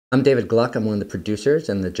I'm David Gluck. I'm one of the producers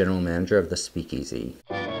and the general manager of the Speakeasy.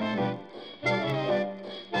 And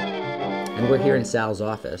we're here in Sal's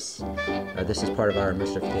office. This is part of our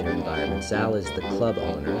immersive theater environment. Sal is the club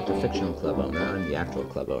owner, the fictional club owner. I'm the actual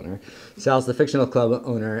club owner. Sal's the fictional club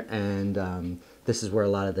owner, and this is where a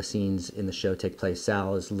lot of the scenes in the show take place.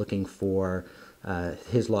 Sal is looking for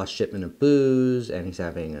his lost shipment of booze, and he's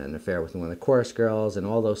having an affair with one of the chorus girls, and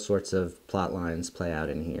all those sorts of plot lines play out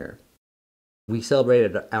in here. We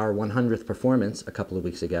celebrated our 100th performance a couple of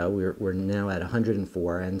weeks ago. We're now at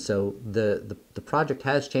 104, and so the project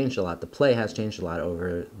has changed a lot. The play has changed a lot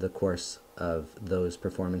over the course of those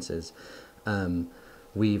performances.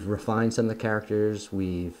 We've refined some of the characters.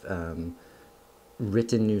 We've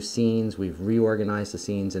written new scenes. We've reorganized the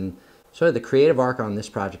scenes, and sort of the creative arc on this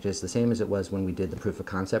project is the same as it was when we did the proof of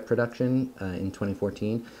concept production in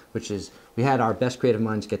 2014, which is we had our best creative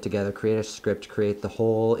minds get together, create a script, create the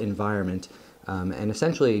whole environment, and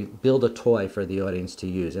essentially build a toy for the audience to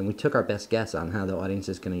use. And we took our best guess on how the audience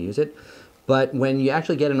is going to use it. But when you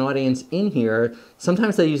actually get an audience in here,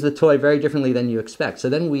 sometimes they use the toy very differently than you expect. So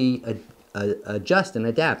then we adjust and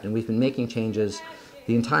adapt, and we've been making changes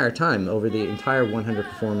the entire time. Over the entire 100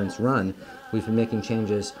 performance run, we've been making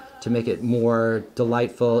changes to make it more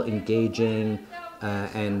delightful, engaging,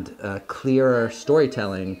 and clearer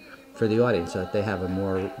storytelling for the audience so that they have a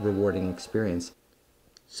more rewarding experience.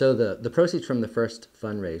 So the proceeds from the first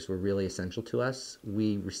fundraise were really essential to us.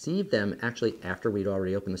 We received them actually after we'd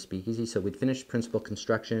already opened the Speakeasy. So we'd finished principal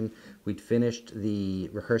construction, we'd finished the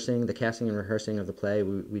rehearsing, the casting and rehearsing of the play,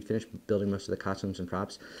 we'd finished building most of the costumes and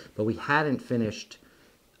props, but we hadn't finished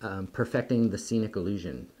perfecting the scenic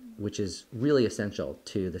illusion, which is really essential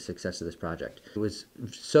to the success of this project. It was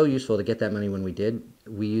so useful to get that money when we did.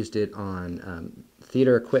 We used it on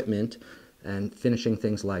theater equipment and finishing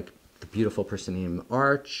things like the beautiful proscenium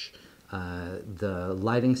arch, the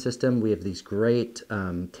lighting system. We have these great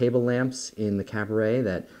table lamps in the cabaret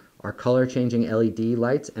that are color-changing LED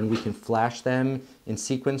lights, and we can flash them in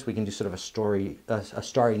sequence. We can do sort of a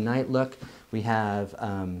starry night look. We have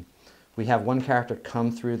one character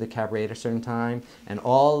come through the cabaret at a certain time, and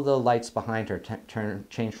all the lights behind her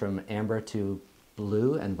change from amber to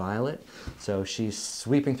blue and violet. So she's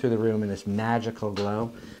sweeping through the room in this magical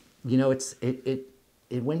glow. You know, it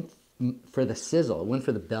went for the sizzle, it went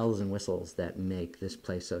for the bells and whistles that make this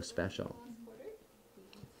place so special.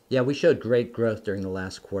 Yeah, we showed great growth during the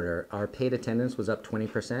last quarter. Our paid attendance was up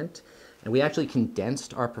 20%, and we actually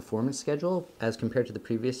condensed our performance schedule as compared to the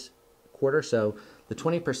previous quarter. So the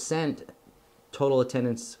 20% total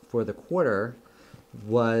attendance for the quarter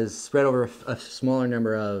was spread over a smaller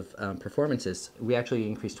number of performances. We actually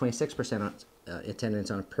increased 26% on attendance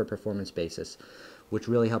on a per performance basis, which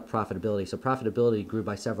really helped profitability. So profitability grew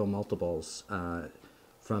by several multiples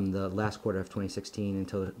from the last quarter of 2016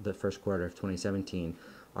 until the first quarter of 2017.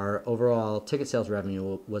 Our overall ticket sales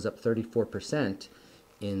revenue was up 34%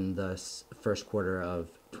 in the first quarter of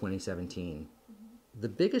 2017. The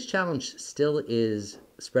biggest challenge still is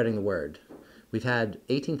spreading the word. We've had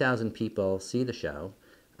 18,000 people see the show,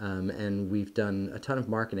 and we've done a ton of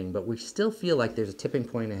marketing, but we still feel like there's a tipping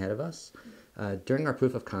point ahead of us. During our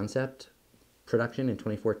proof of concept production in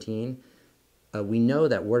 2014, we know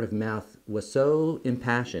that word of mouth was so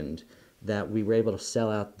impassioned that we were able to sell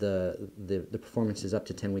out the performances up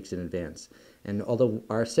to 10 weeks in advance. And although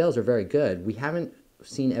our sales are very good, we haven't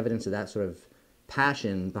seen evidence of that sort of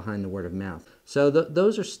passion behind the word of mouth. So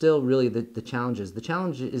those are still really the challenges. The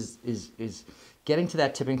challenge is getting to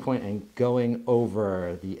that tipping point and going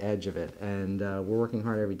over the edge of it. And we're working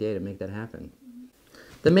hard every day to make that happen.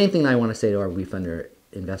 The main thing I want to say to our Wefunder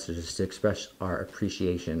investors is to express our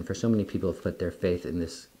appreciation for so many people who have put their faith in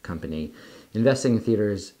this company. Investing in theater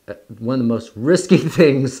is one of the most risky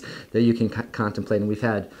things that you can contemplate, and we've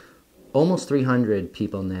had almost 300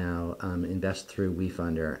 people now invest through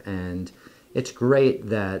Wefunder, and it's great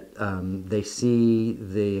that they see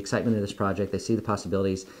the excitement of this project, they see the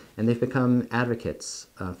possibilities, and they've become advocates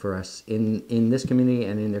for us in this community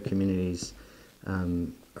and in their communities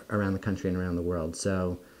around the country and around the world.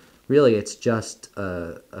 So really, it's just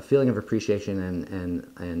a feeling of appreciation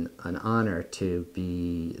and an honor to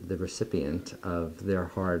be the recipient of their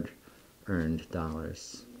hard-earned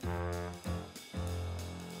dollars.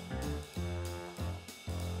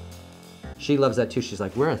 She loves that too. She's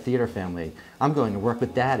like, we're a theater family. I'm going to work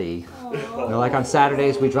with Daddy. You know, like on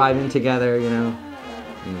Saturdays, we drive in together, you know.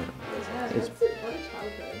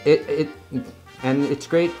 And it's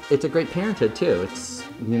great. It's a great parenthood too. It's,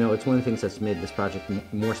 you know, it's one of the things that's made this project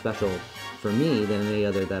more special for me than any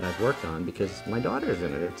other that I've worked on, because my daughter's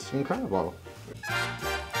in it. It's incredible.